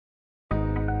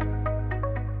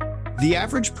The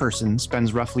average person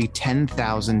spends roughly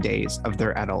 10,000 days of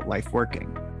their adult life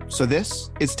working. So this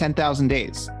is 10,000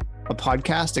 Days, a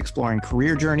podcast exploring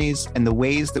career journeys and the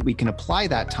ways that we can apply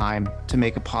that time to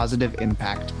make a positive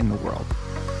impact in the world.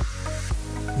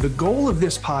 The goal of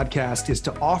this podcast is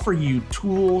to offer you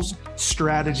tools,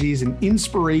 strategies, and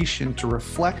inspiration to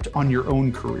reflect on your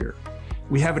own career.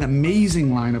 We have an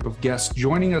amazing lineup of guests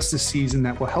joining us this season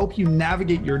that will help you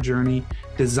navigate your journey,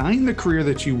 design the career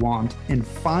that you want, and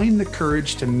find the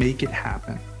courage to make it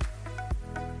happen.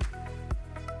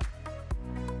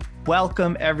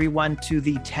 Welcome, everyone, to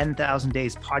the 10,000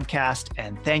 Days podcast,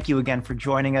 and thank you again for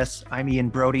joining us. I'm Ian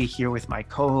Brody here with my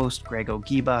co-host, Greg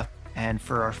Ogiba, and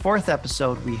for our fourth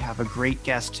episode, we have a great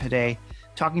guest today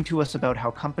talking to us about how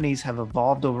companies have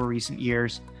evolved over recent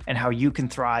years and how you can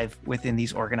thrive within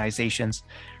these organizations.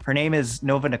 Her name is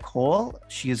Nicole.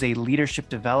 She is a leadership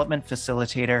development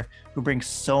facilitator who brings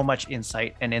so much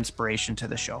insight and inspiration to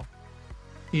the show.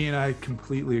 Ian, I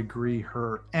completely agree.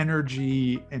 Her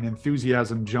energy and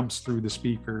enthusiasm jumps through the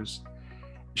speakers.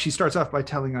 She starts off by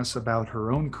telling us about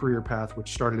her own career path,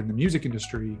 which started in the music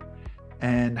industry,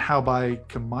 and how by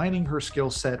combining her skill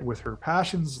set with her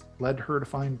passions led her to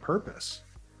find purpose.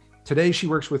 Today, she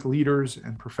works with leaders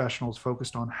and professionals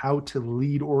focused on how to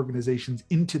lead organizations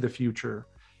into the future,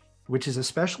 which is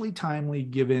especially timely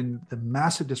given the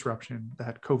massive disruption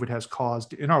that COVID has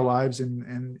caused in our lives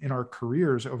and in our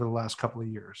careers over the last couple of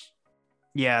years.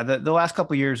 Yeah, the last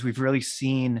couple of years, we've really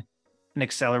seen an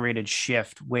accelerated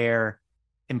shift where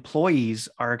employees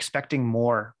are expecting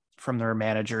more from their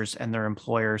managers and their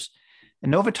employers. And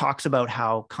Nova talks about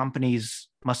how companies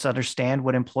must understand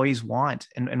what employees want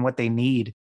and what they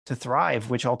need to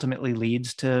thrive, which ultimately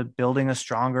leads to building a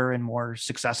stronger and more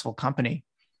successful company.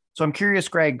 So I'm curious,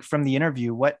 Greg, from the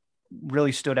interview, what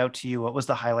really stood out to you? What was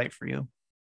the highlight for you?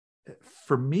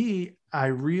 For me, I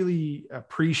really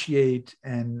appreciate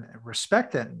and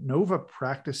respect that Nova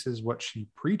practices what she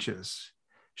preaches.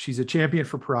 She's a champion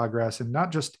for progress, and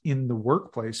not just in the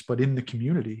workplace, but in the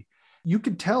community. You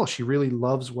can tell she really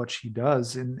loves what she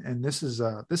does, and this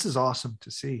is awesome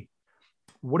to see.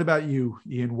 What about you,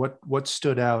 Ian? What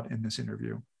stood out in this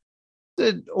interview?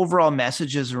 The overall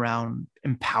message is around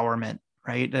empowerment,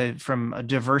 right? From a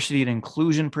diversity and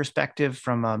inclusion perspective,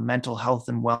 from a mental health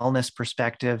and wellness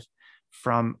perspective,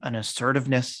 from an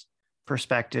assertiveness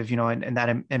perspective, and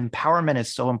that empowerment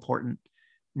is so important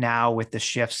now with the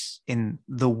shifts in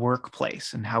the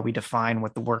workplace and how we define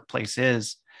what the workplace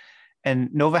is.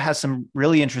 And Nova has some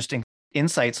really interesting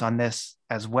insights on this,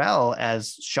 as well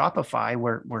as Shopify,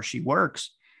 where she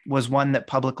works, was one that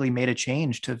publicly made a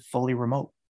change to fully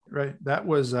remote. Right. That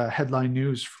was headline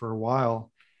news for a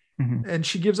while. Mm-hmm. And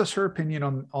she gives us her opinion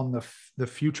on the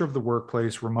future of the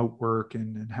workplace, remote work,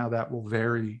 and how that will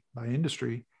vary by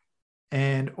industry.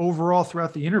 And overall,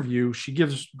 throughout the interview, she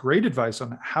gives great advice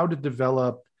on how to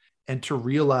develop and to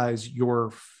realize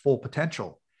your full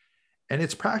potential. And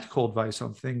it's practical advice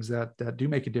on things that do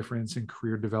make a difference in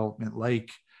career development, like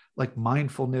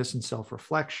mindfulness and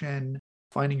self-reflection,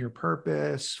 finding your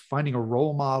purpose, finding a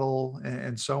role model,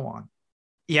 and so on.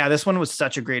 Yeah, this one was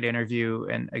such a great interview.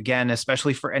 And again,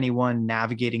 especially for anyone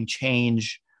navigating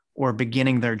change or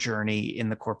beginning their journey in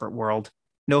the corporate world,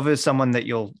 Nova is someone that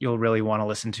you'll really want to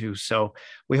listen to. So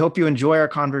we hope you enjoy our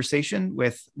conversation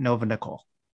with Nicole.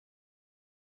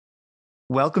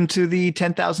 Welcome to the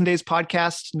 10,000 Days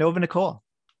podcast, Nicole.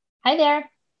 Hi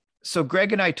there. So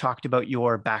Greg and I talked about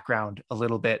your background a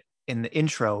little bit in the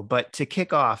intro, but to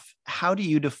kick off, how do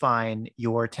you define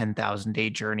your 10,000 day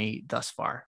journey thus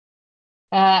far?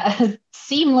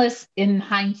 Seamless in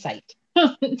hindsight.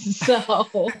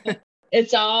 So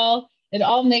it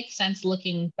all makes sense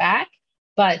looking back.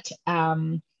 But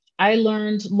I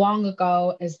learned long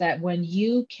ago is that when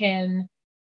you can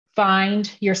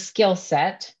find your skill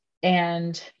set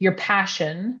and your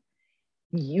passion,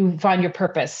 you find your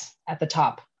purpose at the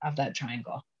top of that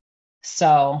triangle.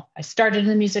 So I started in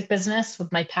the music business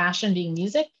with my passion being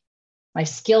music. My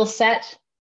skill set,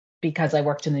 because I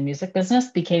worked in the music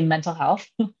business, became mental health.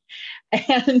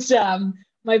 And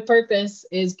my purpose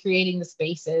is creating the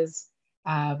spaces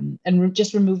and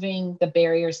just removing the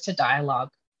barriers to dialogue,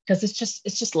 because it's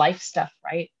just life stuff,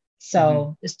 right?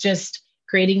 So It's just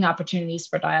creating opportunities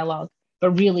for dialogue,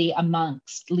 but really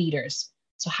amongst leaders.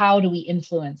 So how do we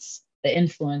influence the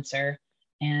influencer?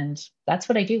 And that's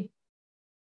what I do.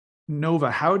 Nova,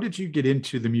 how did you get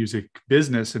into the music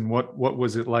business, and what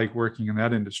was it like working in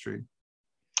that industry?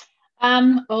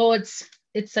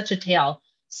 It's such a tale.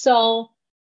 So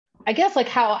I guess like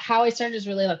how I started is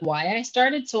really like why I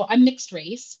started. So I'm mixed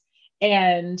race,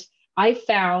 and I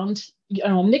found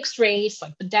mixed race,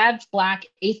 like the dad's Black,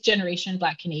 eighth generation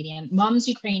Black Canadian, mom's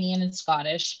Ukrainian and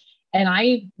Scottish. And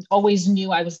I always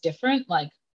knew I was different.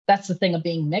 Like that's the thing of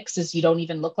being mixed is you don't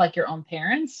even look like your own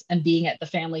parents, and being at the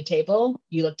family table,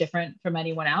 you look different from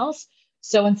anyone else.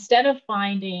 So instead of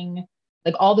finding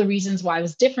like all the reasons why I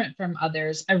was different from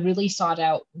others, I really sought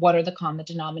out what are the common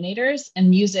denominators, and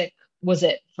music was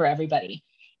it for everybody.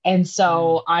 And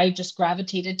so I just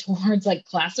gravitated towards like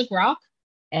classic rock,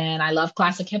 and I love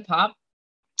classic hip hop.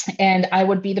 And I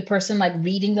would be the person like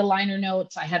reading the liner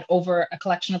notes. I had over a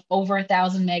collection of over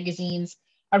 1,000 magazines.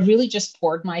 I really just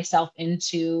poured myself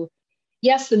into,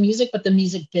 yes, the music, but the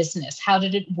music business. How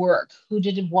did it work? Who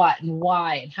did it what and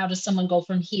why? And how does someone go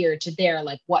from here to there?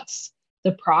 Like, what's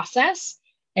the process?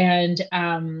 And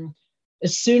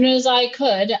as soon as I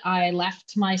could, I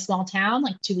left my small town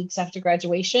like 2 weeks after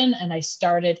graduation, and I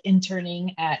started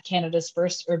interning at Canada's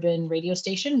first urban radio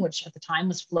station, which at the time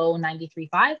was Flow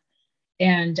 93.5.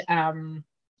 And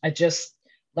I just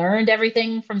learned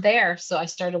everything from there. So I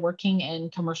started working in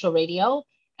commercial radio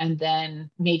and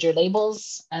then major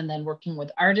labels, and then working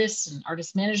with artists and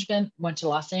artist management, went to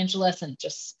Los Angeles and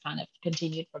just kind of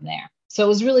continued from there. So it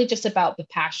was really just about the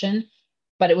passion,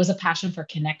 but it was a passion for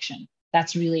connection.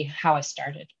 That's really how I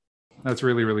started. That's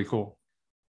really, really cool.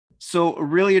 So a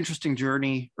really interesting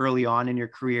journey early on in your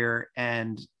career.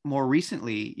 And more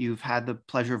recently, you've had the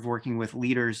pleasure of working with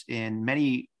leaders in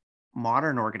many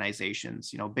modern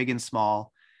organizations, big and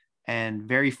small, and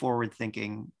very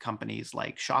forward-thinking companies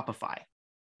like Shopify.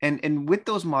 And with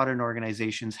those modern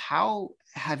organizations, how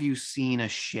have you seen a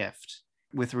shift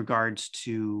with regards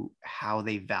to how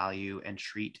they value and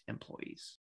treat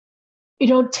employees?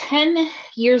 10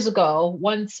 years ago,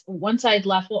 once I'd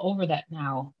left, well, over that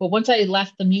now, but once I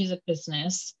left the music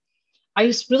business,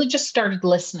 I really just started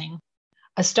listening.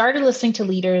 I started listening to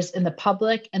leaders in the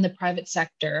public and the private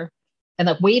sector. And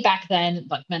like way back then,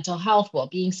 like mental health,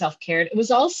 well-being, self-care, it was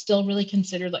all still really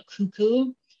considered like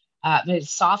cuckoo,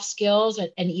 soft skills,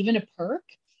 and even a perk.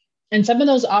 And some of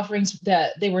those offerings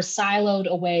that they were siloed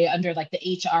away under like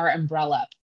the HR umbrella.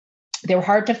 They were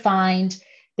hard to find,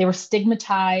 they were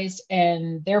stigmatized,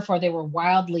 and therefore they were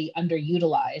wildly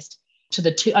underutilized to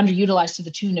the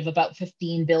tune of about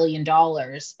 $15 billion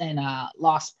in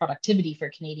lost productivity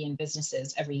for Canadian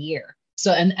businesses every year.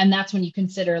 So, and that's when you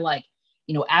consider like,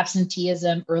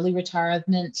 absenteeism, early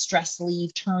retirement, stress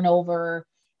leave, turnover,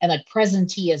 and like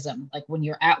presenteeism, like when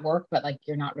you're at work, but like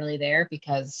you're not really there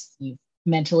because you've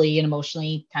mentally and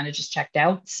emotionally kind of just checked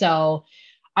out. So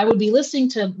I would be listening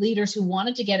to leaders who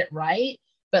wanted to get it right,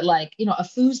 but like, a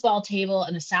foosball table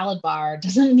and a salad bar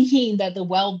doesn't mean that the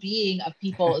well-being of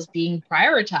people is being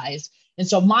prioritized. And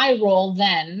so my role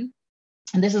then,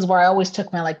 and this is where I always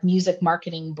took my like music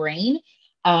marketing brain,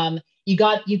 you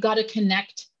got to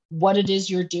connect what it is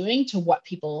you're doing to what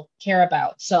people care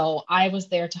about. So I was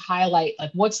there to highlight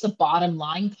like what's the bottom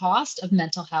line cost of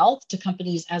mental health to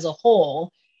companies as a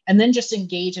whole, and then just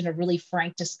engage in a really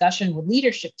frank discussion with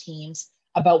leadership teams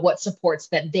about what supports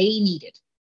that they needed,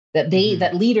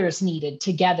 that leaders needed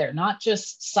together, not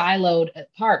just siloed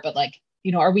apart, but like,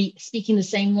 are we speaking the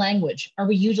same language? Are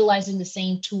we utilizing the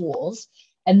same tools?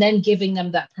 And then giving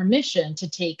them that permission to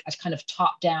take a kind of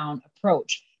top-down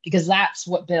approach, because that's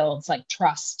what builds like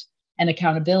trust and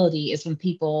accountability, is when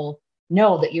people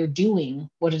know that you're doing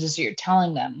what it is you're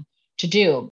telling them to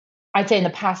do. I'd say in the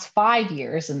past 5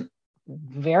 years, and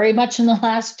very much in the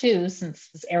last 2, since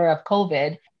this era of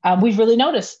COVID, we've really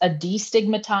noticed a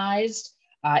destigmatized,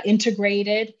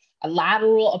 integrated, a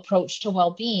lateral approach to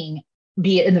well-being,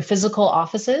 be it in the physical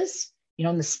offices,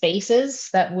 in the spaces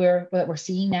that we're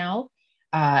seeing now,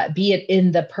 be it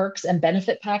in the perks and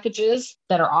benefit packages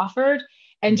that are offered,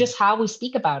 and just how we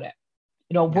speak about it.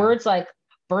 Words like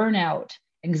burnout,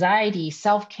 anxiety,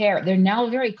 self-care, they're now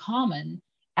very common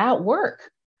at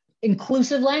work.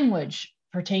 Inclusive language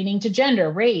pertaining to gender,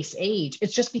 race, age,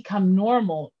 it's just become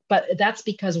normal. But that's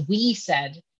because we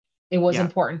said it was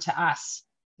important to us.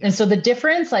 And so the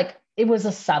difference, like it was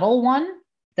a subtle one,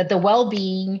 that the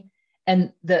well-being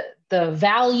and the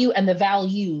value and the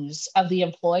values of the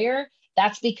employer,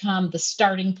 that's become the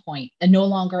starting point and no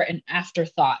longer an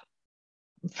afterthought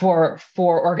for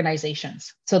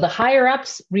organizations. So the higher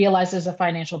ups realize there's a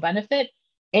financial benefit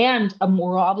and a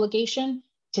moral obligation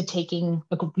to taking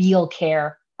like real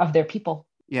care of their people.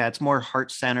 Yeah, it's more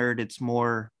heart-centered, it's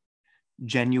more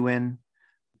genuine.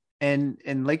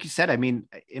 And like you said, I mean,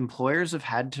 employers have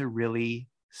had to really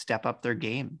step up their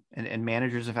game, and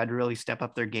managers have had to really step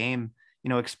up their game,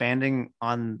 expanding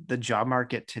on the job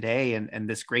market today and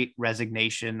this great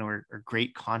resignation or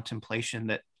great contemplation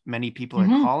that many people are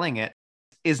calling it.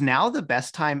 Is now the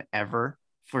best time ever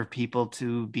for people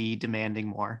to be demanding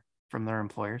more? from their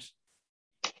employers?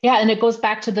 Yeah. And it goes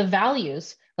back to the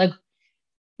values. Like,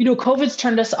 COVID's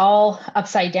turned us all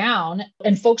upside down,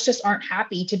 and folks just aren't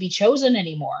happy to be chosen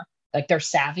anymore. Like, they're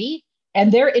savvy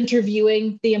and they're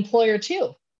interviewing the employer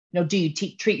too. Do you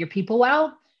treat your people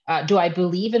well? Do I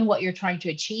believe in what you're trying to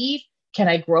achieve? Can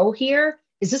I grow here?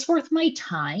 Is this worth my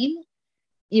time?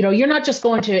 You're not just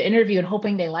going to interview and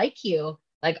hoping they like you.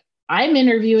 Like, I'm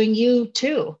interviewing you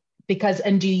too,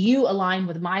 and do you align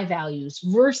with my values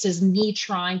versus me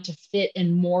trying to fit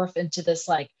and morph into this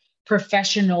like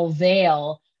professional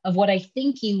veil of what I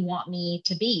think you want me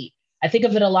to be. I think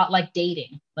of it a lot like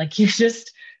dating. Like, you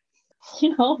just,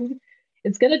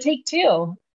 it's going to take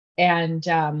two. And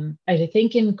I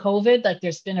think in COVID, like,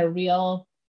 there's been a real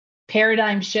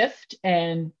paradigm shift,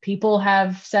 and people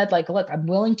have said, like, look, I'm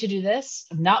willing to do this.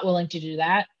 I'm not willing to do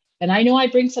that. And I know I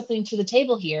bring something to the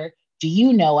table here. Do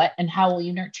you know it? And how will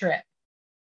you nurture it?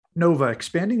 Nova,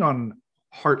 expanding on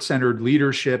heart-centered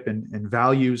leadership and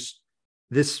values,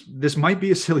 this might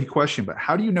be a silly question, but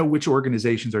how do you know which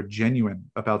organizations are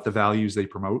genuine about the values they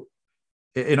promote?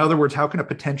 In other words, how can a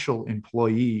potential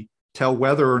employee tell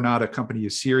whether or not a company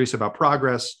is serious about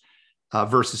progress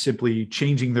versus simply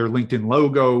changing their LinkedIn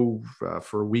logo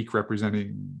for a week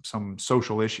representing some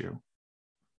social issue?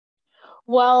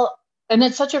 Well, and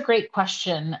it's such a great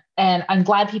question. And I'm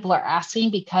glad people are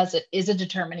asking, because it is a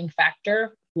determining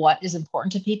factor what is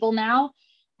important to people now.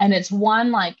 And it's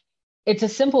it's a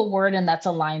simple word, and that's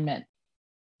alignment.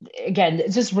 Again,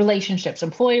 it's just relationships,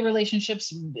 employee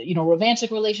relationships,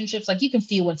 romantic relationships. Like, you can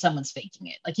feel when someone's faking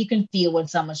it. Like, you can feel when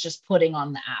someone's just putting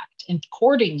on the act and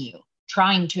courting you,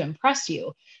 trying to impress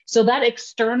you. So that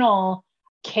external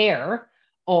care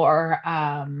or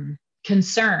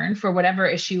concern for whatever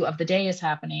issue of the day is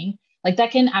happening, like,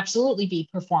 that can absolutely be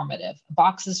performative,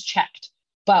 boxes checked.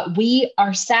 But we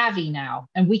are savvy now,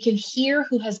 and we can hear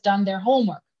who has done their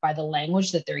homework by the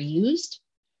language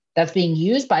that's being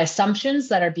used, by assumptions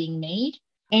that are being made,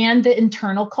 and the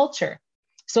internal culture.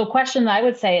 So a question that I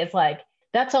would say is like,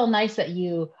 that's all nice that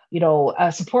you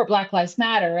support Black Lives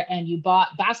Matter and you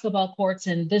bought basketball courts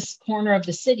in this corner of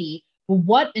the city. But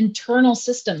what internal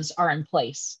systems are in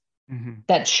place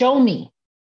that show me,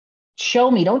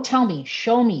 don't tell me,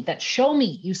 show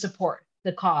me you support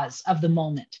the cause of the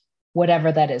moment,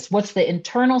 whatever that is. What's the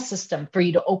internal system for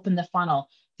you to open the funnel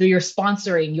through your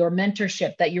sponsoring, your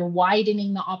mentorship, that you're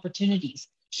widening the opportunities?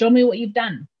 Show me what you've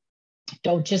done.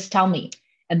 Don't just tell me.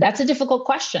 And that's a difficult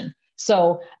question.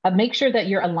 So make sure that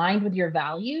you're aligned with your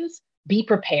values. Be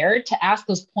prepared to ask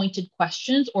those pointed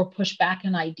questions or push back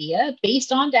an idea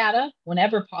based on data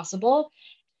whenever possible.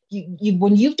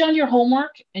 When you've done your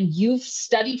homework and you've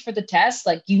studied for the test,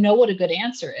 like, what a good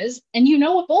answer is, and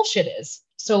what bullshit is.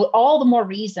 So all the more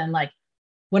reason, like,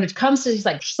 when it comes to these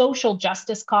like social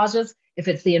justice causes, if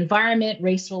it's the environment,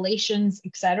 race relations,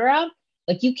 etc.,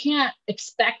 like, you can't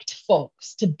expect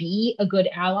folks to be a good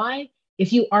ally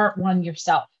if you aren't one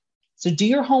yourself. So do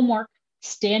your homework,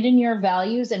 stand in your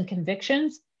values and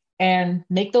convictions, and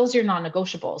make those your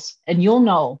non-negotiables. And you'll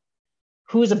know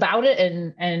who's about it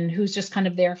and who's just kind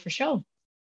of there for show.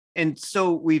 And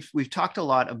so we've talked a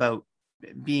lot about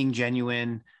being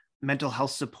genuine, mental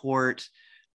health support.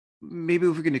 Maybe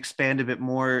if we can expand a bit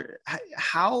more,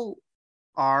 how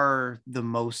are the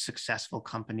most successful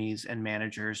companies and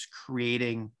managers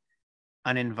creating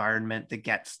an environment that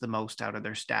gets the most out of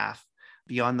their staff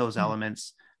beyond those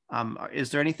elements?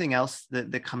 Is there anything else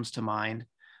that comes to mind?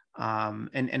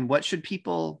 And what should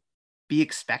people be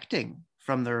expecting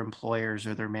from their employers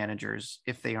or their managers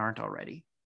if they aren't already?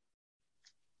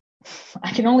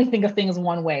 I can only think of things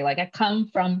one way. Like, I come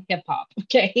from hip hop,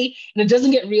 okay? And it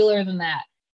doesn't get realer than that.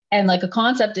 And like, a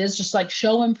concept is just like,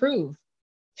 show and prove.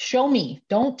 Show me,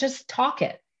 don't just talk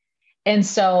it. And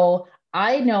so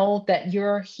I know that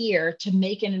you're here to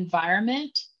make an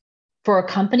environment for a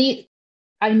company.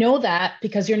 I know that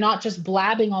because you're not just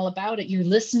blabbing all about it, you're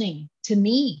listening to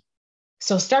me.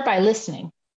 So start by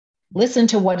listening. Listen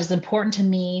to what is important to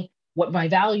me, what my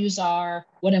values are,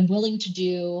 what I'm willing to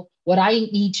do, what I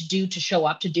need to do to show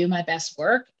up to do my best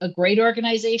work. A great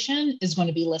organization is going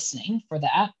to be listening for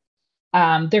that.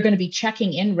 They're going to be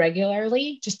checking in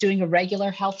regularly, just doing a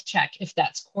regular health check, if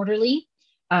that's quarterly,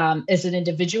 as an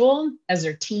individual, as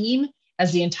their team,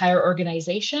 as the entire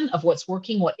organization, of what's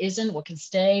working, what isn't, what can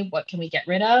stay, what can we get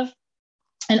rid of.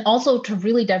 And also to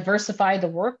really diversify the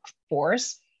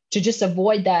workforce, to just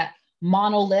avoid that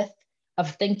monolith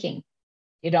of thinking.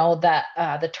 That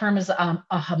the term is a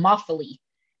homophily.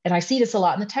 And I see this a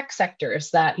lot in the tech sector, is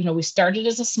that, we started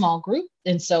as a small group.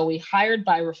 And so we hired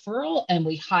by referral, and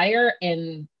we hire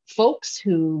in folks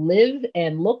who live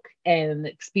and look and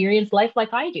experience life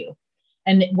like I do.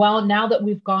 And well, now that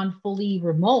we've gone fully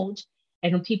remote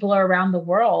and people are around the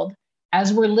world,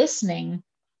 as we're listening,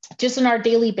 just in our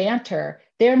daily banter,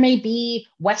 there may be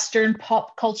Western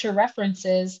pop culture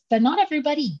references that not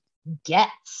everybody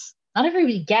gets. Not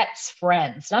everybody gets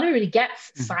Friends. Not everybody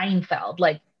gets Seinfeld.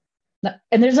 Like,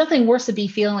 and there's nothing worse than be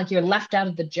feeling like you're left out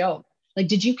of the joke. Like,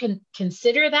 did you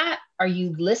consider that? Are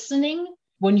you listening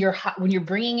when you're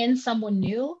bringing in someone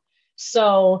new?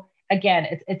 So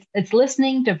again, it's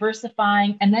listening,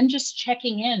 diversifying, and then just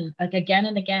checking in like again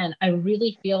and again. I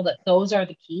really feel that those are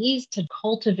the keys to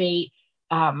cultivate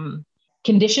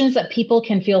conditions that people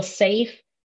can feel safe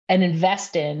and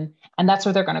invest in, and that's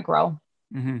where they're going to grow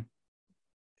and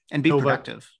be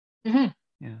productive. Yeah.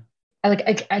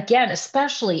 Like again,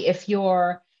 especially if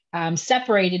you're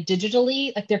separated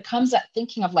digitally, like there comes that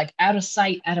thinking of like out of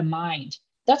sight, out of mind.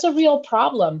 That's a real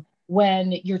problem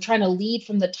when you're trying to lead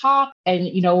from the top. And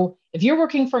if you're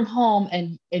working from home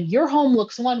and your home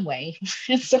looks one way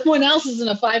and someone else is in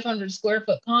a 500 square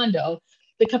foot condo,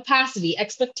 the capacity,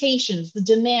 expectations, the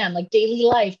demand, like daily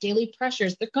life, daily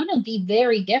pressures, they're going to be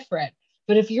very different.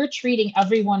 But if you're treating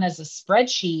everyone as a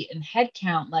spreadsheet and head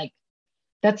count, like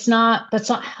that's not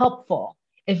helpful.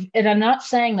 And I'm not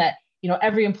saying that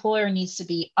every employer needs to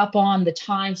be up on the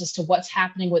times as to what's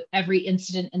happening with every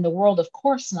incident in the world. Of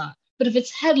course not. But if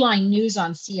it's headline news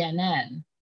on CNN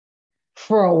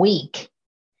for a week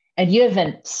and you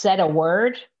haven't said a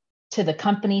word to the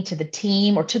company, to the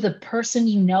team, or to the person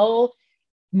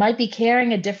might be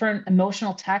carrying a different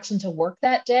emotional tax into work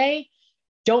that day,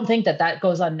 don't think that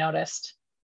goes unnoticed.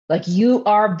 Like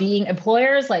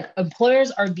employers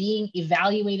are being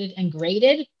evaluated and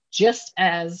graded just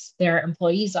as their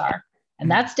employees are.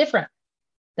 And that's different.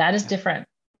 That is different.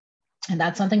 And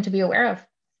that's something to be aware of.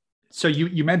 So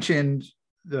you mentioned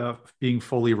the being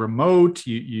fully remote.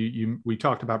 We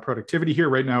talked about productivity here.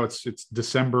 Right now it's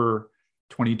December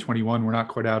 2021. We're not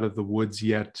quite out of the woods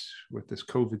yet with this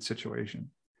COVID situation.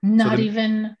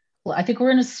 Well, I think we're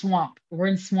in a swamp. We're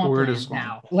in swampland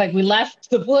now. Like we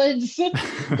left the woods.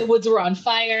 The woods were on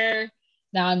fire.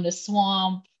 Now I'm in the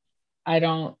swamp. I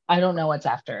don't know what's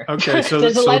after. Okay, so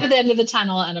there's a light at the end of the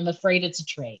tunnel, and I'm afraid it's a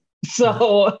train.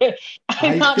 So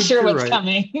I'm not sure what's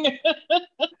coming.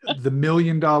 The $1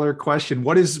 million question: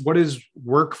 What is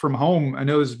work from home? I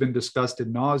know this has been discussed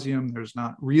ad nauseum. There's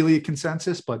not really a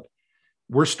consensus, but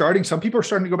some people are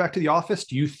starting to go back to the office.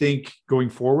 Do you think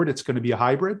going forward it's going to be a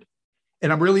hybrid?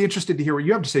 And I'm really interested to hear what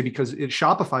you have to say, because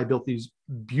Shopify built these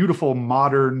beautiful,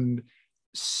 modern,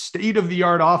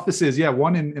 state-of-the-art offices. Yeah,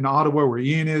 one in Ottawa where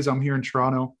Ian is. I'm here in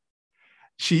Toronto.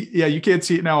 You can't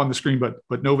see it now on the screen,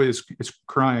 but Nova is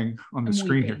crying on the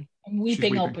screen here. I'm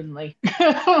weeping openly.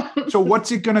 So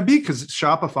what's it going to be? Because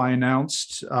Shopify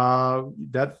announced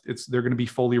that they're going to be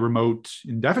fully remote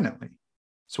indefinitely.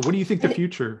 So what do you think the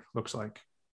future looks like?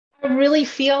 I really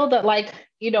feel that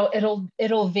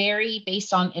it'll vary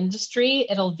based on industry.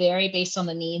 It'll vary based on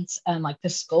the needs and like the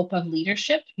scope of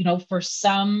leadership. For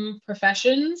some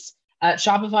professions,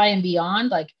 Shopify and beyond,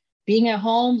 like being at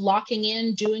home, locking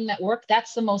in, doing that work,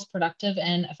 that's the most productive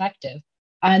and effective.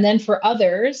 And then for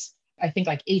others, I think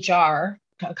like HR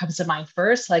comes to mind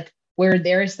first, like where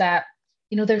there's that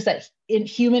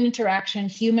human interaction,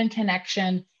 human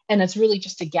connection. And it's really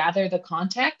just to gather the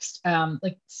context.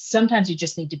 Like sometimes you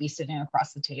just need to be sitting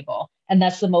across the table, and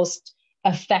that's the most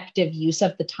effective use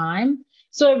of the time.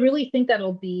 So I really think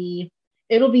it'll be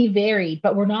varied,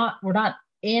 but we're not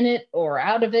in it or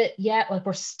out of it yet. Like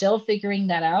we're still figuring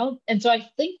that out. And so I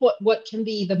think what can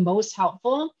be the most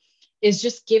helpful is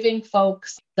just giving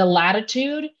folks the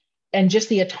latitude and just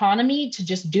the autonomy to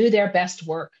just do their best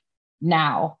work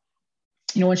now.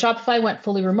 When Shopify went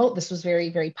fully remote, this was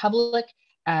very, very public.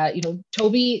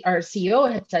 Toby, our CEO,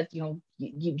 had said,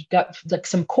 you've got like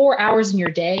some core hours in your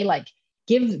day, like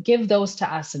give those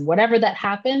to us. And whatever that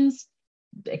happens,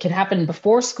 it can happen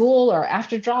before school or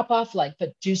after drop off,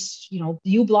 but just,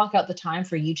 you block out the time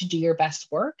for you to do your best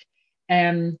work.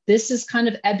 And this is kind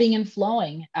of ebbing and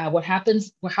flowing. What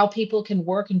happens, how people can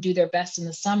work and do their best in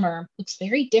the summer looks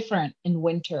very different in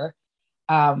winter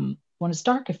when it's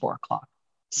dark at 4:00.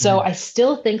 So I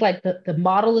still think like the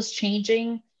model is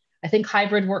changing. I think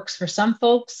hybrid works for some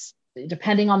folks,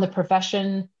 depending on the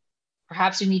profession.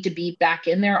 Perhaps you need to be back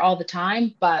in there all the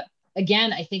time. But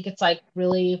again, I think it's like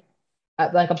really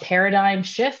like a paradigm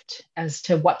shift as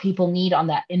to what people need on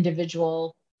that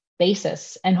individual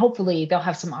basis. And hopefully they'll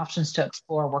have some options to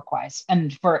explore work-wise.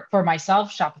 And for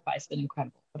myself, Shopify has been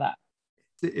incredible for that.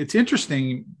 It's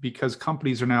interesting because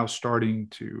companies are now starting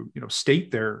to, state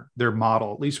their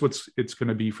model, at least it's going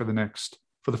to be for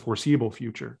the foreseeable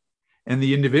future. And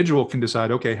the individual can decide,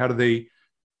 okay, how do they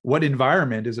what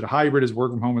environment, is it a hybrid, is it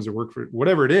work from home, is it work for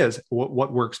whatever it is,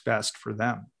 what works best for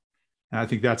them. And I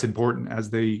think that's important as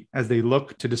they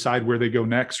look to decide where they go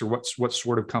next or what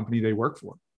sort of company they work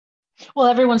for. Well,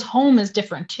 everyone's home is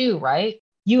different too, right?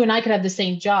 You and I could have the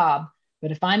same job,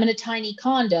 but if I'm in a tiny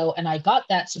condo and I got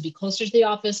that to be closer to the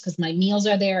office because my meals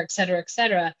are there, et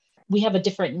cetera, we have a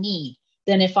different need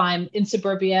than if I'm in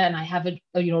suburbia and I have a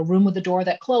room with a door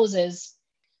that closes.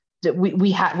 That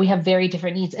we have very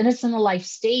different needs, and it's in a life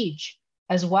stage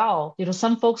as well.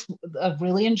 Some folks have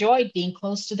really enjoyed being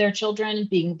close to their children,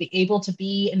 being able to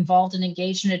be involved and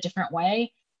engaged in a different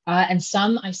way. And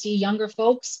some, I see younger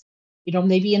folks,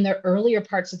 maybe in their earlier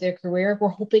parts of their career, we're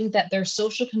hoping that their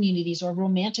social communities or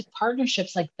romantic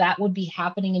partnerships like that would be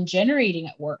happening and generating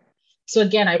at work. So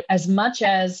again, as much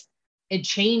as it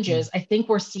changes, I think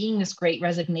we're seeing this great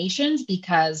resignations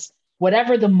because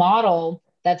whatever the model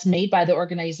that's made by the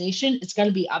organization, it's going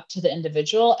to be up to the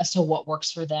individual as to what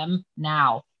works for them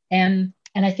now. And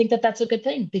I think that that's a good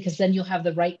thing because then you'll have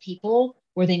the right people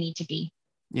where they need to be.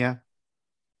 Yeah.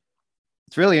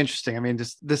 It's really interesting. I mean,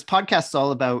 this podcast is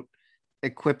all about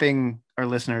equipping our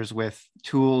listeners with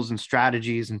tools and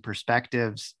strategies and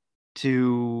perspectives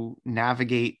to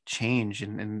navigate change.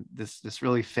 And this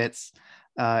really fits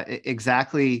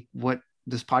exactly what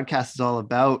this podcast is all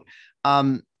about.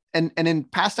 And in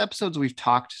past episodes, we've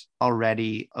talked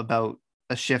already about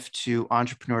a shift to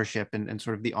entrepreneurship and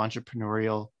sort of the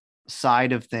entrepreneurial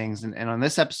side of things. And on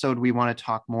this episode, we want to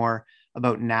talk more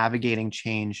about navigating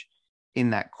change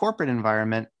in that corporate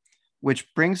environment, which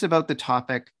brings about the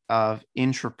topic of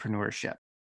intrapreneurship,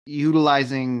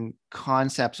 utilizing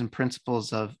concepts and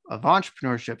principles of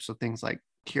entrepreneurship. So things like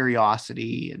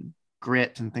curiosity and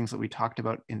grit and things that we talked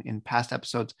about in past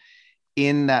episodes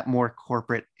in that more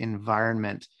corporate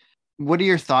environment. What are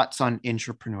your thoughts on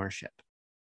intrapreneurship?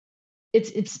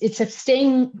 It's a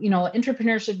staying,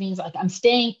 entrepreneurship means like I'm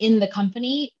staying in the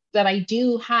company, that I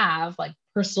do have like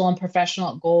personal and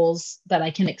professional goals that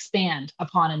I can expand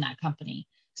upon in that company.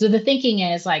 So the thinking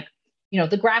is like,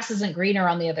 the grass isn't greener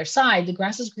on the other side. The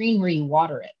grass is green where you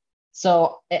water it.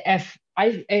 So if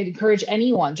I encourage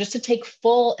anyone just to take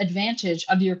full advantage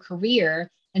of your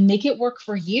career and make it work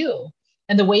for you.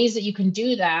 And the ways that you can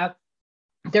do that,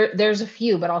 there's a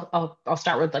few, but I'll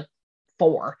start with like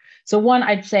 4. So one,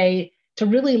 I'd say to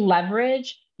really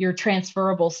leverage your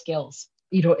transferable skills.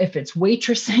 If it's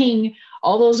waitressing,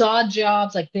 all those odd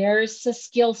jobs, like there's a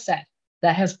skill set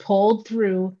that has pulled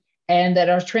through and that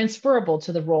are transferable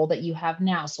to the role that you have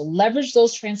now. So leverage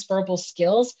those transferable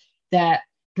skills that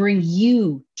bring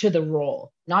you to the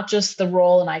role, not just the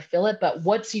role and I fill it, but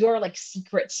what's your like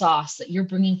secret sauce that you're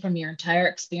bringing from your entire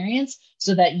experience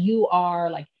so that you are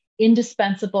like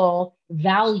indispensable,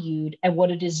 valued at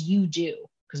what it is you do,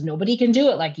 because nobody can do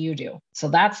it like you do. So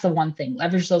that's the one thing,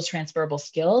 leverage those transferable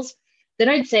skills. Then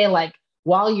I'd say like,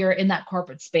 while you're in that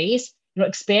corporate space,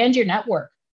 expand your network,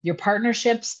 your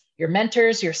partnerships, your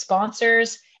mentors, your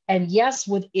sponsors, and yes,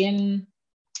 within,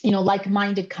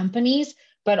 like-minded companies,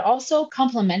 but also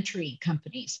complementary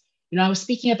companies. I was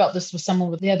speaking about this with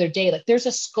someone the other day, like there's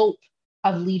a scope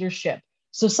of leadership.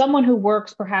 So someone who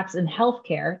works perhaps in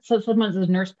healthcare, so someone's a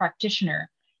nurse practitioner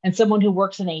and someone who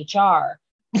works in HR,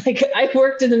 like I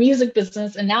worked in the music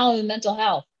business and now I'm in mental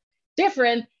health,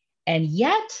 different and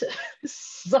yet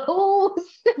so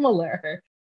similar.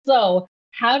 So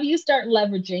how do you start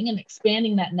leveraging and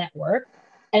expanding that network?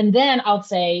 And then I'll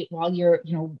say, while you're,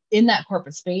 in that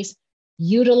corporate space,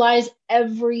 utilize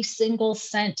every single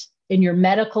cent in your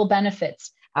medical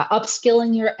benefits,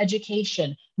 upskilling your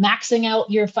education, maxing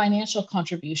out your financial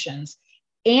contributions,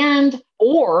 and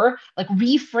or like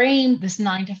reframe this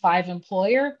 9-to-5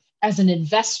 employer as an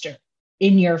investor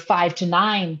in your 5 to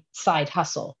 9 side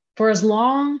hustle for as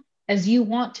long as you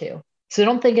want to. So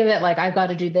don't think of it like I've got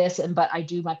to do this, but I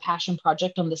do my passion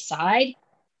project on the side.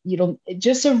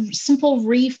 Just a simple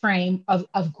reframe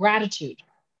of gratitude.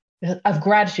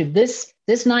 This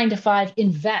 9-to-5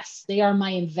 invests. They are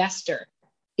my investor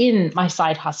in my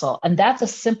side hustle. And that's a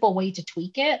simple way to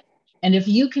tweak it. And if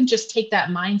you can just take that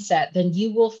mindset, then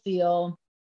you will feel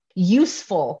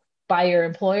useful by your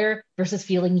employer versus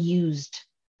feeling used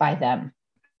by them.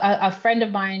 A friend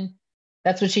of mine,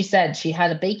 that's what she said. She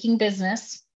had a baking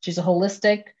business. She's a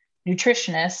holistic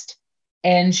nutritionist.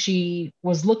 And she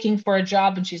was looking for a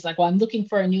job. And she's like, well, I'm looking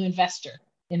for a new investor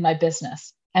in my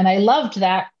business. And I loved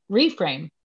that reframe.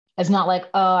 It's not like,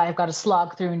 oh, I've got to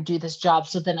slog through and do this job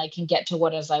so then I can get to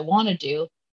what it is I want to do.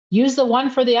 Use the one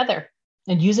for the other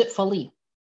and use it fully.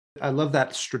 I love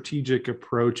that strategic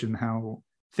approach and how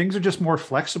things are just more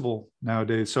flexible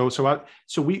nowadays. So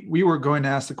we were going to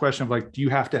ask the question of like, do you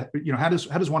have to, how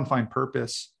does one find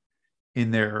purpose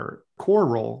in their core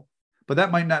role. But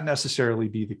that might not necessarily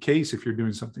be the case if you're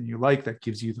doing something you like that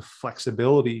gives you the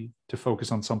flexibility to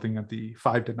focus on something at the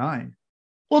 5 to 9.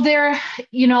 Well,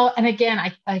 and again,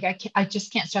 I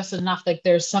just can't stress it enough. Like,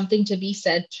 there's something to be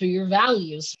said to your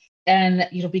values. And,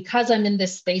 because I'm in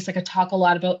this space, like, I talk a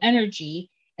lot about energy.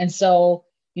 And so,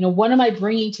 what am I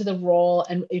bringing to the role,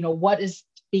 and, what is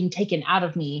being taken out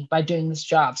of me by doing this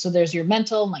job? So there's your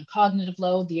mental, like, cognitive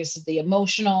load, there's the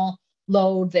emotional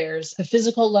load, there's the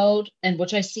physical load, and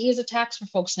which I see as a tax for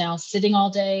folks now, sitting all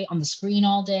day on the screen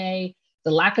all day,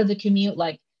 the lack of the commute,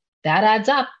 like, that adds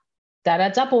up. That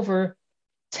adds up over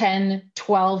 10,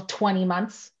 12, 20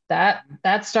 months.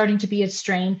 That's starting to be a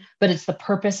strain, but it's the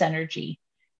purpose energy.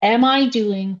 Am I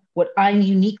doing what I'm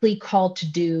uniquely called to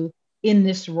do in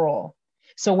this role?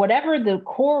 So whatever the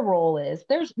core role is,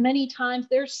 there's many times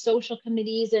there's social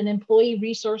committees and employee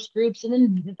resource groups,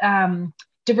 and then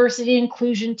diversity and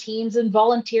inclusion teams and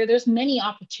volunteer. There's many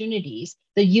opportunities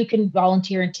that you can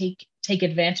volunteer and take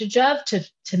advantage of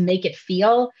to make it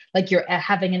feel like you're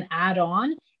having an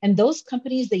add-on. And those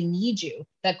companies, they need you.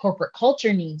 That corporate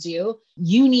culture needs you.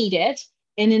 You need it.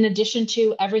 And in addition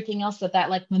to everything else that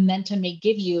like momentum may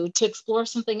give you to explore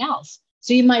something else.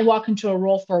 So you might walk into a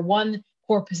role for one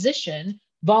core position,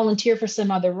 volunteer for some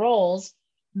other roles.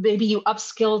 Maybe you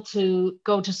upskill to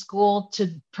go to school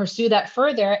to pursue that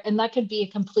further. And that could be a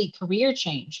complete career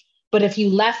change. But if you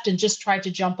left and just tried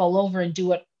to jump all over and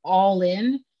do it all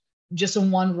in, just in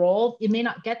one role, you may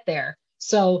not get there.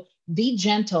 So be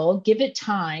gentle, give it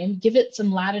time, give it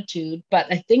some latitude. But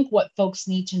I think what folks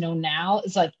need to know now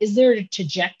is, like, is there a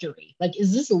trajectory? Like,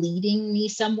 is this leading me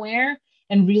somewhere?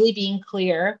 And really being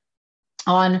clear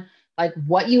on, like,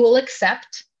 what you will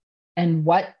accept and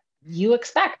what you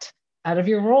expect out of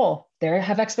your role. They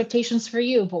have expectations for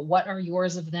you, but what are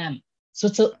yours of them?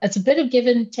 So it's a bit of give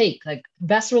and take. Like,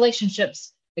 best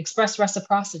relationships express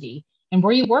reciprocity, and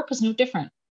where you work is no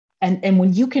different. And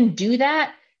when you can do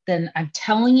that, then I'm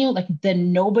telling you, like,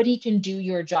 then nobody can do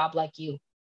your job like you.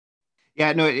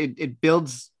 Yeah, no, it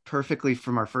builds perfectly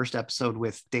from our first episode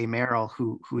with Day Merrill,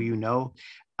 who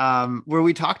where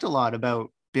we talked a lot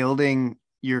about building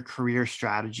your career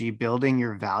strategy, building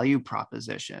your value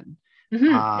proposition.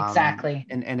 Exactly.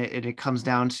 And it comes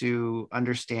down to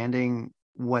understanding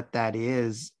what that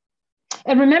is.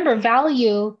 And remember,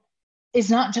 value is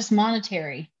not just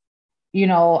monetary.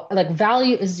 Like,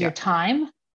 value is your time.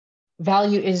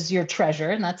 Value is your treasure,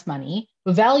 and that's money.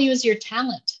 But value is your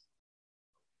talent.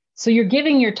 So you're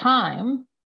giving your time,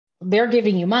 they're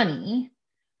giving you money,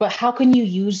 but how can you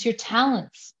use your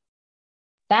talents?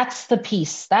 That's the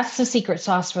piece. That's the secret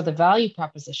sauce for the value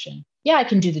proposition. Yeah, I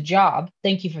can do the job.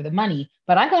 Thank you for the money,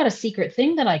 but I got a secret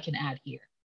thing that I can add here,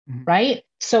 right?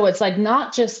 So it's like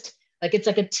not just like, it's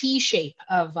like a T shape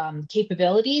of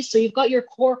capabilities. So you've got your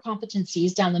core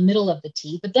competencies down the middle of the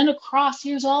T, but then across,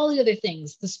 here's all the other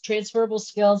things, this transferable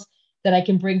skills that I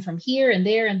can bring from here and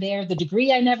there and there, the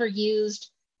degree I never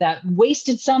used, that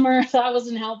wasted summer that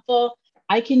wasn't helpful.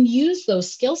 I can use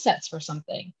those skill sets for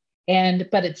something.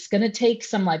 But it's going to take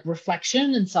some, like,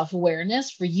 reflection and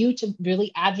self-awareness for you to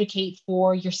really advocate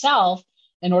for yourself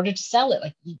in order to sell it.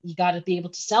 Like, you got to be able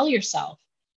to sell yourself.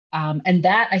 And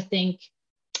that, I think,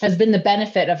 has been the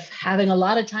benefit of having a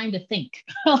lot of time to think,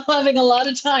 having a lot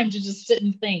of time to just sit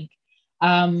and think.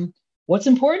 What's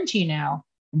important to you now?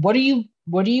 What are you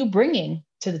bringing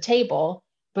to the table?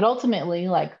 But ultimately,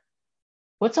 like,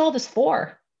 what's all this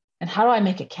for? And how do I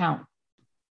make it count?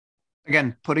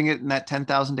 Again, putting it in that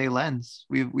 10,000 day lens,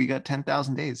 we got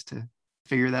 10,000 days to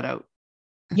figure that out.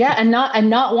 Yeah. And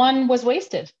not one was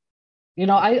wasted.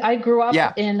 I grew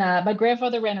up in, my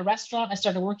grandfather ran a restaurant. I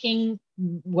started working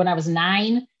when I was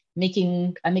 9,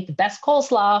 I make the best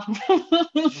coleslaw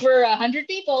for 100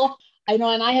 people. I know.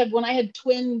 And when I had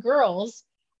twin girls,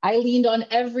 I leaned on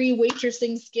every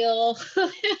waitressing skill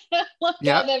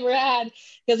I've ever had,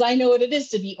 because I know what it is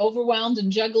to be overwhelmed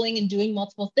and juggling and doing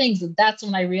multiple things. And that's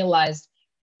when I realized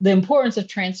the importance of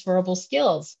transferable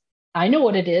skills. I know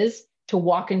what it is to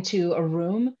walk into a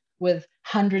room with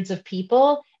hundreds of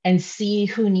people and see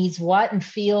who needs what and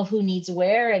feel who needs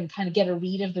where and kind of get a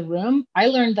read of the room. I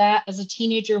learned that as a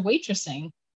teenager waitressing,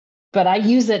 but I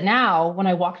use it now when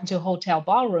I walk into a hotel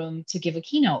ballroom to give a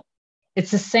keynote.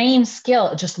 It's the same skill.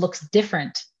 It just looks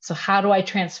different. So how do I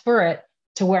transfer it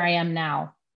to where I am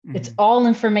now? Mm-hmm. It's all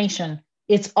information.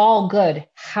 It's all good.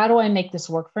 How do I make this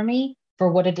work for me for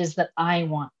what it is that I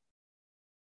want?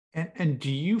 And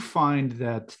do you find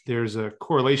that there's a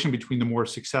correlation between the more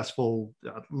successful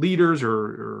leaders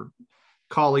or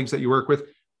colleagues that you work with,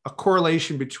 a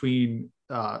correlation between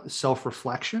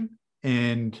self-reflection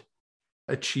and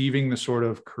achieving the sort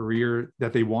of career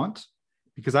that they want?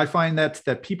 because I find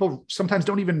that people sometimes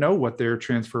don't even know what their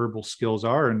transferable skills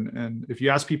are. And if you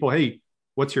ask people, hey,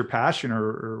 what's your passion?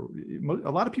 Or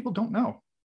a lot of people don't know.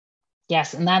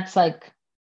 Yes. And that's like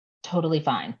totally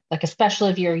fine. Like,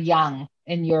 especially if you're young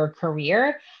in your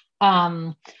career.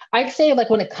 I'd say like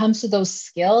when it comes to those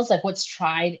skills, like what's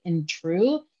tried and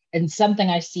true and something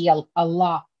I see a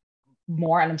lot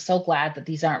more, and I'm so glad that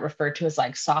these aren't referred to as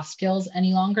like soft skills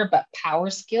any longer, but power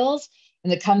skills.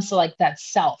 And it comes to like that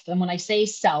self. And when I say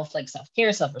self, like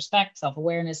self-care, self-respect,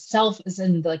 self-awareness, self is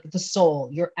in like the soul,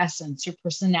 your essence, your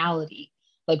personality,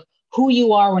 like who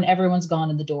you are when everyone's gone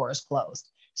and the door is closed.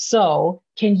 So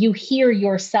can you hear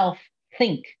yourself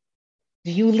think?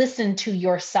 Do you listen to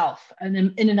yourself and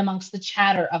in and amongst the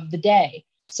chatter of the day?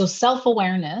 So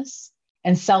self-awareness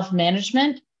and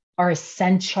self-management are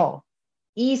essential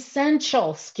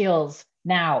skills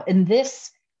now in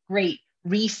this great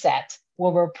reset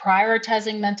where we're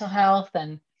prioritizing mental health.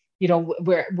 And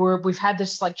we've had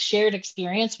this like shared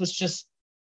experience, which just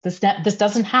this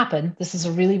doesn't happen. This is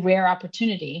a really rare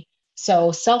opportunity.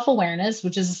 So self-awareness,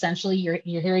 which is essentially you're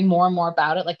hearing more and more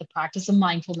about it, like the practice of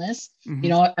mindfulness.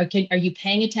 Mm-hmm. Are you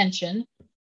paying attention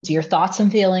to your thoughts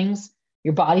and feelings,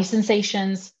 your body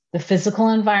sensations, the physical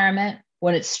environment,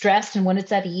 when it's stressed and when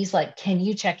it's at ease? Like, can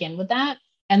you check in with that?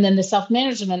 And then the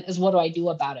self-management is, what do I do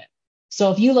about it?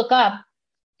 So if you look up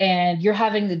and you're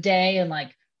having the day and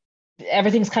like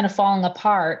everything's kind of falling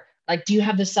apart, like, do you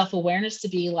have the self-awareness to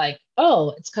be like,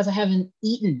 oh, it's because I haven't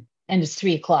eaten and it's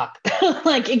 3:00.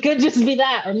 Like, it could just be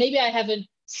that. Or maybe I haven't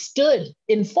stood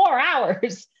in 4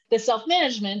 hours. The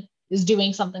self-management is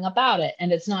doing something about it.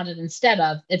 And it's not an instead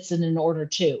of, it's an in order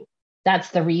to.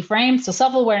 That's the reframe. So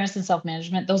self-awareness and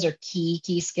self-management, those are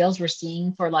key skills we're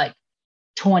seeing for like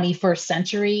 21st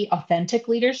century authentic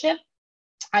leadership.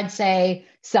 I'd say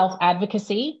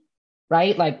self-advocacy,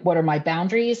 right? Like, what are my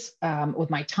boundaries with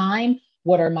my time?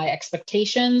 What are my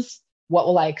expectations? What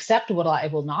will I accept? What I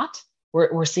will not?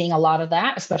 We're seeing a lot of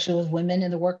that, especially with women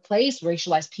in the workplace,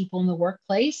 racialized people in the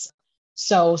workplace.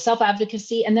 So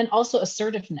self-advocacy, and then also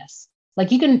assertiveness. Like,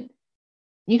 you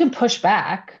can push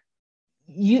back.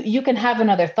 You can have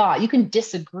another thought. You can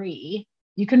disagree.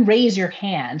 You can raise your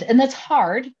hand. And that's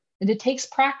hard. And it takes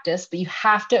practice, but you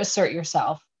have to assert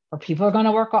yourself or people are going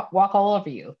to walk all over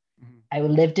you. Mm-hmm. I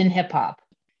lived in hip hop.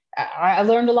 I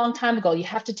learned a long time ago, you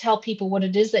have to tell people what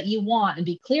it is that you want and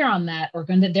be clear on that, or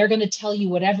they're going to tell you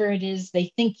whatever it is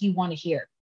they think you want to hear.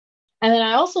 And then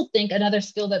I also think another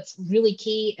skill that's really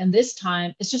key in this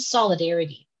time is just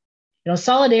solidarity.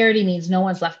 Solidarity means no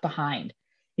one's left behind.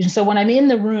 So when I'm in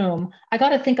the room, I got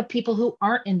to think of people who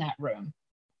aren't in that room.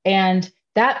 And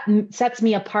that sets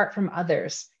me apart from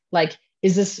others. Like,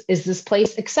 is this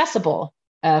place accessible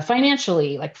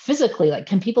financially, like physically? Like,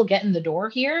 can people get in the door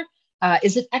here?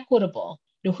 Is it equitable?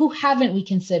 Who haven't we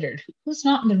considered? Who's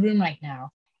not in the room right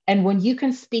now? And when you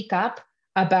can speak up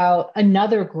about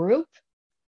another group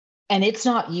and it's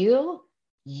not you,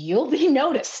 you'll be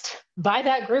noticed by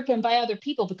that group and by other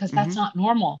people, because that's not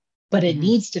normal, but it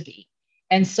needs to be.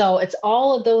 And so it's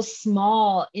all of those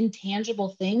small,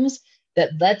 intangible things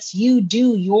that lets you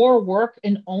do your work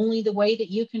in only the way that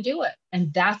you can do it.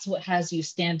 And that's what has you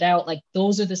stand out. Like,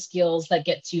 those are the skills that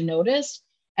gets you noticed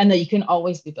and that you can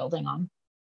always be building on.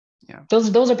 Yeah.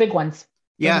 Those are big ones.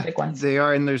 Yeah, big ones. They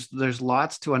are. And there's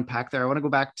lots to unpack there. I want to go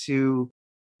back to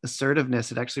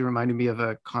assertiveness. It actually reminded me of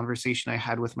a conversation I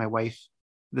had with my wife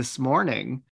this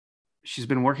morning. She's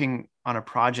been working on a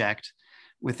project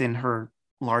within her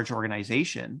large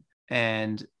organization,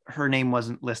 and her name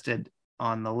wasn't listed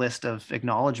on the list of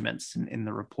acknowledgements in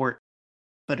the report,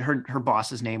 but her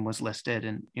boss's name was listed,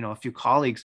 and a few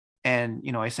colleagues. And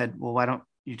I said, well, why don't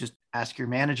you just ask your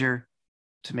manager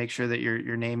to make sure that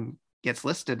your name gets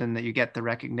listed and that you get the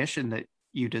recognition that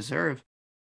you deserve.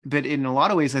 But in a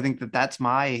lot of ways, I think that's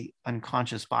my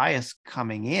unconscious bias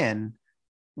coming in,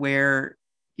 where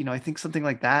I think something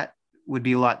like that would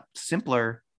be a lot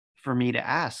simpler for me to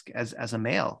ask as a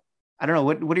male. I don't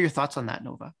know. What are your thoughts on that,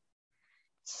 Nova?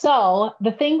 So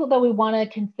the thing that we want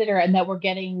to consider and that we're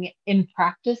getting in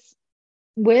practice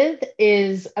with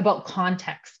is about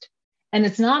context. And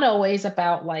it's not always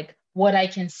about like what I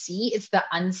can see, it's the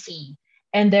unseen.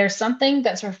 And there's something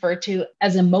that's referred to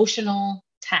as emotional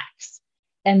tax.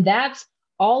 And that's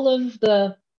all of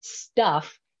the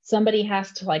stuff somebody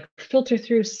has to like filter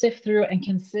through, sift through, and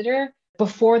consider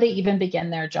before they even begin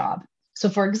their job. So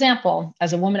for example,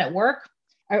 as a woman at work,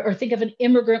 or think of an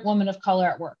immigrant woman of color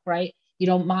at work, right?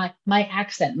 My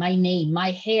accent, my name,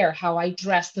 my hair, how I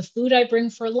dress, the food I bring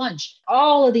for lunch,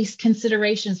 all of these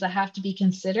considerations that have to be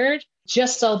considered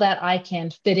just so that I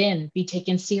can fit in, be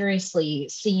taken seriously,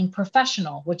 seen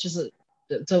professional, which is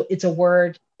So it's a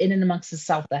word in and amongst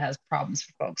itself that has problems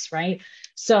for folks, right?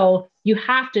 So you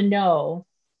have to know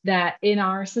that in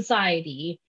our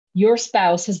society, your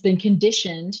spouse has been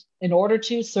conditioned in order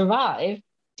to survive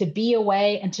to be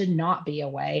away and to not be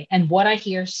away. And what I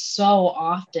hear so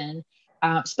often,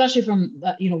 especially from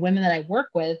women that I work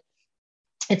with,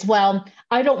 it's, well,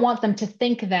 I don't want them to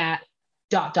think that ...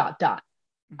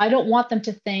 I don't want them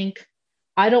to think,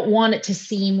 I don't want it to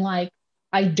seem like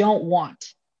I don't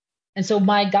want. And so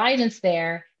my guidance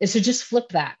there is to just flip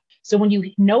that. So when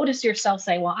you notice yourself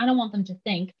say, well, I don't want them to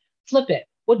think, flip it.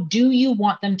 What do you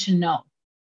want them to know?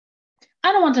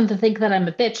 I don't want them to think that I'm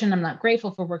a bitch and I'm not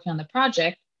grateful for working on the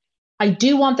project. I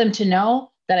do want them to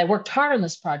know that I worked hard on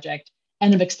this project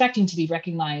and I'm expecting to be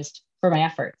recognized for my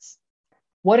efforts.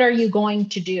 What are you going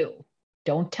to do?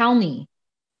 Don't tell me,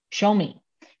 show me.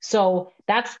 So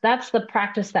that's the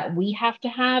practice that we have to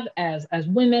have as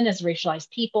women, as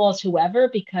racialized people, as whoever,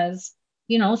 because,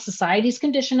 society's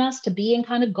conditioned us to be and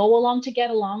kind of go along to get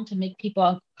along, to make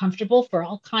people uncomfortable for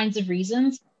all kinds of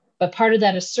reasons. But part of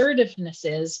that assertiveness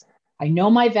is, I know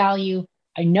my value,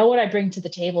 I know what I bring to the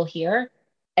table here,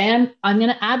 and I'm going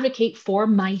to advocate for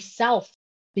myself,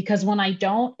 because when I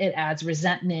don't, it adds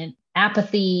resentment,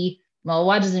 apathy. Well,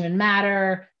 why does it even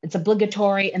matter? It's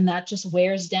obligatory. And that just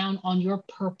wears down on your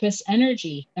purpose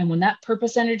energy. And when that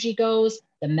purpose energy goes,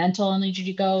 the mental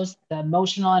energy goes, the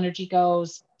emotional energy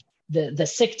goes, the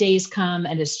sick days come,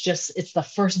 and it's the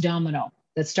first domino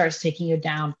that starts taking you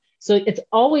down. So it's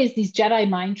always these Jedi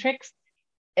mind tricks.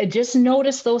 And just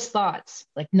notice those thoughts,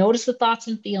 like notice the thoughts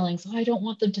and feelings. Oh, I don't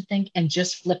want them to think, and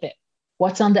just flip it.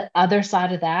 What's on the other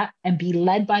side of that, and be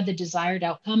led by the desired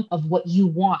outcome of what you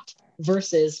want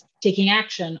versus taking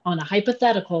action on a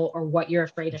hypothetical or what you're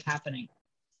afraid of happening.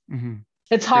 Mm-hmm.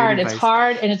 It's hard. It's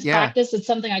hard. And it's practice. It's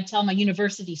something I tell my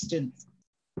university students,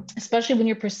 especially when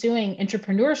you're pursuing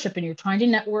entrepreneurship and you're trying to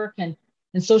network and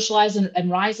socialize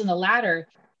and rise in the ladder.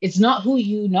 It's not who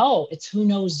you know, it's who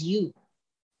knows you.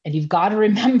 And you've got to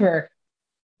remember,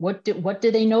 what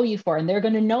do they know you for? And they're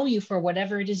going to know you for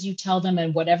whatever it is you tell them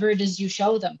and whatever it is you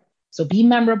show them. So be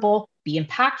memorable, be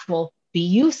impactful, be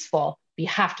useful. You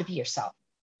have to be yourself.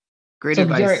 Great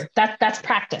advice. That's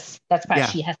practice. That's practice.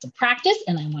 Yeah. She has to practice,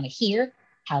 and I want to hear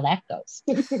how that goes.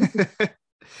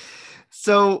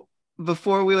 So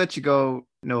before we let you go,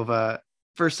 Nova,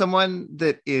 for someone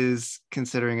that is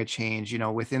considering a change,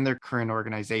 within their current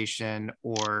organization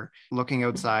or looking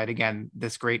outside, again,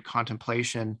 this great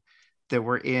contemplation that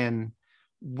we're in,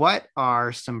 what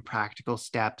are some practical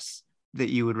steps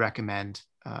that you would recommend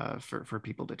for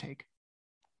people to take?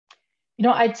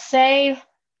 I'd say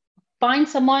find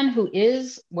someone who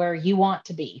is where you want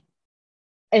to be.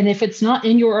 And if it's not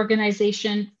in your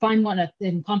organization, find one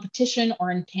in competition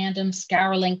or in tandem,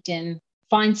 scour LinkedIn,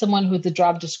 find someone with the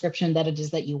job description that it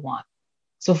is that you want.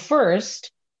 So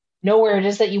first, know where it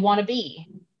is that you want to be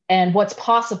and what's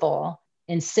possible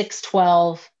in 6,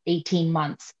 12, 18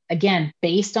 months. Again,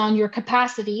 based on your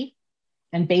capacity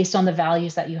and based on the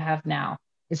values that you have now.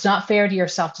 It's not fair to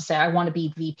yourself to say, I want to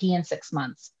be VP in 6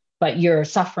 months, but you're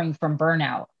suffering from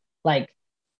burnout. Like,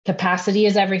 capacity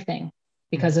is everything,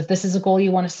 because if this is a goal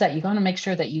you want to set, you got to make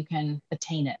sure that you can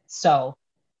attain it. So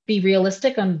be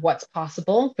realistic on what's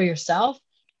possible for yourself,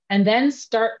 and then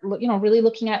start, really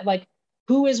looking at like,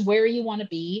 who is where you want to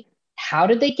be, how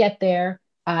did they get there,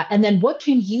 and then what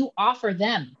can you offer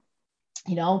them?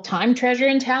 Time, treasure,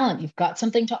 and talent. You've got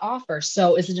something to offer.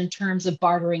 So is it in terms of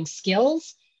bartering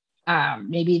skills?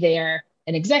 Maybe they're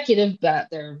an executive, but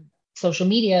their social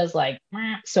media is like,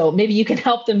 so maybe you can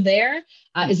help them there.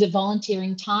 Is it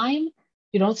volunteering time?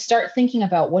 Start thinking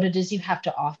about what it is you have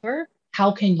to offer.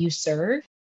 How can you serve?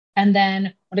 And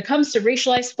then when it comes to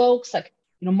racialized folks, like,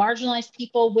 marginalized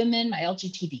people, women, my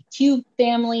LGBTQ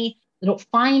family,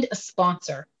 find a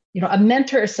sponsor. A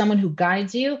mentor is someone who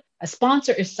guides you. A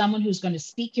sponsor is someone who's going to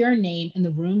speak your name in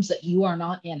the rooms that you are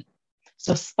not in.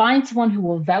 So find someone who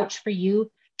will vouch for you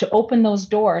to open those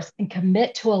doors and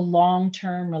commit to a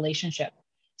long-term relationship.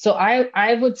 So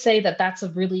I would say that that's a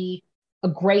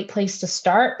great place to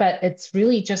start, but it's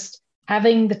really just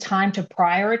having the time to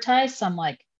prioritize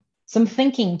some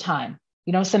thinking time,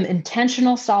 some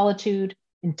intentional solitude,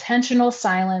 intentional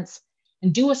silence,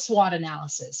 and do a SWOT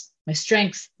analysis. My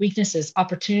strengths, weaknesses,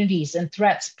 opportunities, and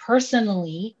threats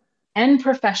personally and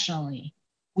professionally.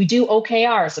 We do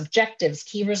OKRs, objectives,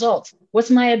 key results. What's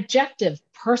my objective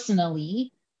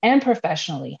personally and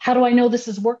professionally? How do I know this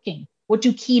is working? What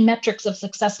do key metrics of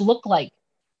success look like?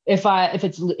 If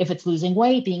it's losing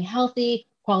weight, being healthy,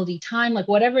 quality time, like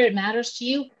whatever it matters to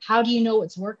you, how do you know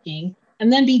it's working?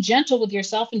 And then be gentle with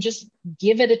yourself and just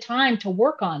give it a time to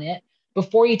work on it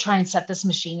before you try and set this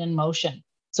machine in motion.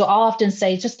 So I'll often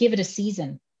say, just give it a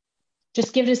season.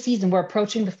 Just give it a season. We're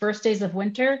approaching the first days of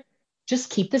winter. Just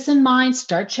keep this in mind.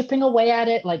 Start chipping away at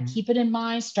it. Like keep it in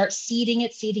mind. Start seeding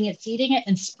it, seeding it, seeding it.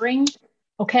 And spring,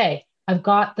 okay, I've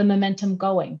got the momentum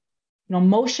going.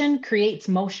 Motion creates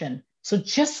motion. So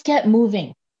just get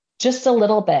moving just a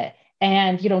little bit.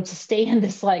 And, to stay in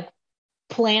this like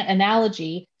plant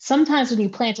analogy, sometimes when you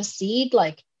plant a seed,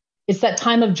 like it's that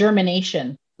time of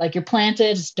germination. Like you're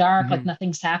planted, it's dark, like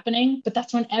nothing's happening, but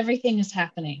that's when everything is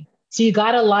happening. So you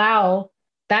got to allow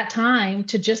that time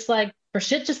to just like for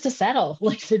shit just to settle,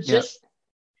 like for just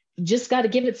got to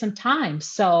give it some time.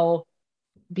 So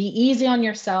be easy on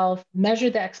yourself,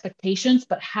 measure the expectations,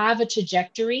 but have a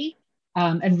trajectory,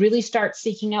 and really start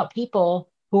seeking out people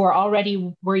who are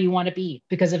already where you want to be,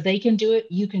 because if they can do it,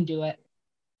 you can do it.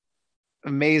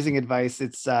 Amazing advice.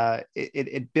 It's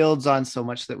it builds on so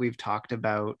much that we've talked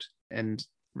about and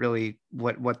really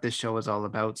what this show is all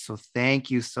about. So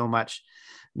thank you so much,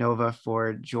 Nova,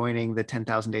 for joining the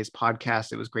 10,000 Days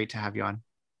podcast. It was great to have you on.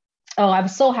 Oh, I'm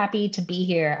so happy to be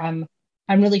here. I'm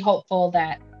really hopeful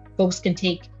that folks can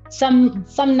take some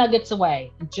nuggets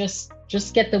away and just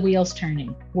get the wheels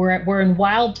turning. We're in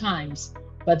wild times,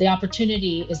 but the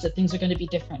opportunity is that things are going to be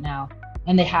different now,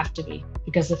 and they have to be,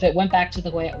 because if it went back to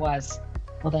the way it was,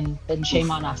 well, then shame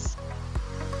on us.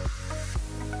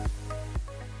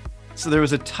 So there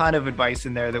was a ton of advice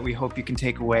in there that we hope you can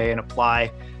take away and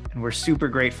apply. And we're super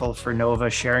grateful for Nova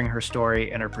sharing her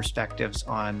story and her perspectives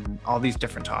on all these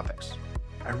different topics.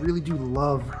 I really do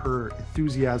love her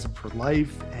enthusiasm for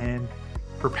life and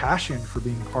her passion for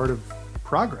being part of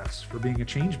progress, for being a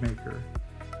change maker.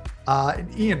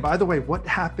 And Ian, by the way, what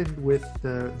happened with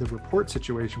the report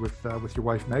situation with your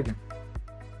wife, Megan?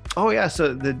 Oh yeah,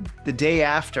 so the day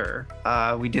after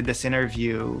we did this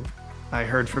interview, I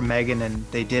heard from Megan, and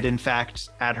they did in fact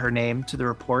add her name to the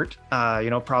report.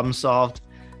 Problem solved,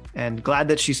 and glad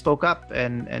that she spoke up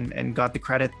and got the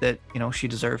credit that she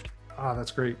deserved. Oh,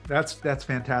 that's great. That's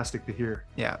fantastic to hear.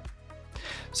 Yeah.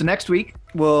 So next week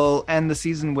we'll end the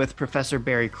season with Professor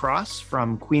Barry Cross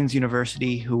from Queen's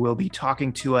University, who will be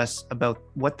talking to us about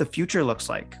what the future looks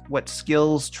like, what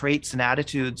skills, traits, and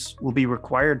attitudes will be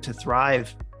required to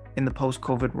thrive in the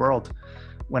post-COVID world,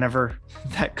 whenever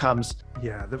that comes.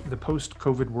 Yeah, the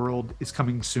post-COVID world is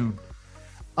coming soon.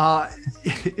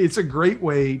 It's a great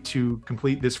way to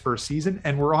complete this first season,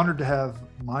 and we're honored to have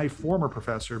my former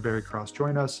professor, Barry Cross,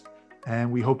 join us,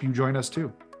 and we hope you join us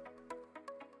too.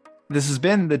 This has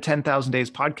been the 10,000 Days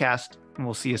podcast, and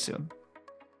we'll see you soon.